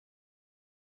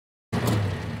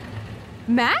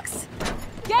Max?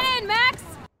 Get in, Max!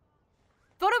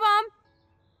 Photobomb!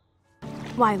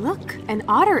 Why, look, an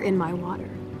otter in my water.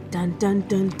 Dun dun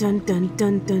dun dun dun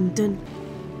dun dun dun.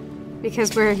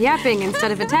 Because we're yapping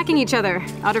instead of attacking each other,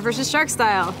 otter versus shark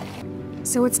style.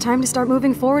 So it's time to start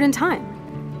moving forward in time.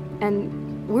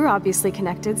 And we're obviously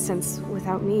connected, since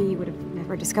without me, you would have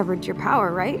never discovered your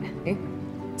power, right?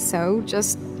 So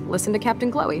just listen to Captain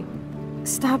Chloe.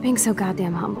 Stop being so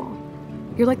goddamn humble.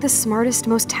 You're like the smartest,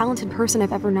 most talented person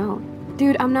I've ever known.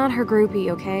 Dude, I'm not her groupie,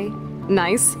 okay?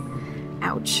 Nice.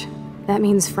 Ouch. That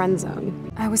means friend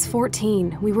zone. I was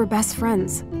 14. We were best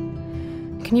friends.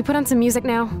 Can you put on some music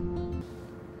now?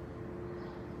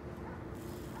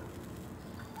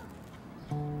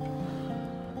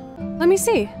 Let me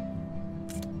see.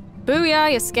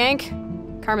 Booyah, you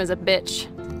skank. Karma's a bitch.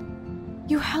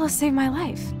 You hella saved my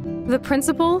life. The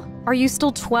principal? Are you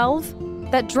still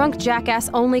 12? That drunk jackass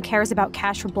only cares about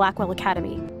cash for Blackwell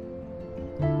Academy.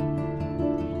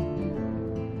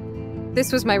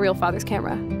 This was my real father's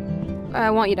camera. I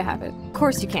want you to have it. Of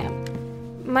course you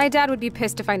can. My dad would be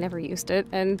pissed if I never used it,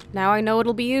 and now I know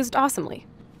it'll be used awesomely.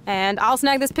 And I'll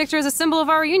snag this picture as a symbol of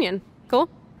our reunion. Cool?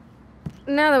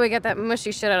 Now that we got that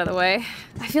mushy shit out of the way,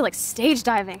 I feel like stage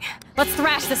diving. Let's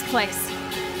thrash this place.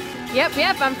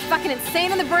 Yep, I'm fucking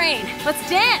insane in the brain. Let's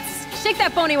dance! Shake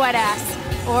that bony white ass.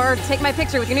 Or take my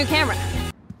picture with your new camera.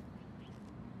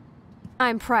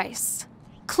 I'm Price.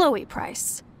 Chloe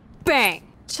Price. Bang!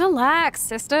 Chillax,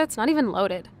 sister. It's not even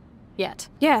loaded. Yet.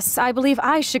 Yes, I believe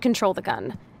I should control the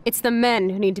gun. It's the men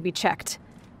who need to be checked.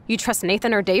 You trust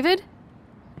Nathan or David?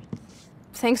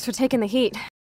 Thanks for taking the heat.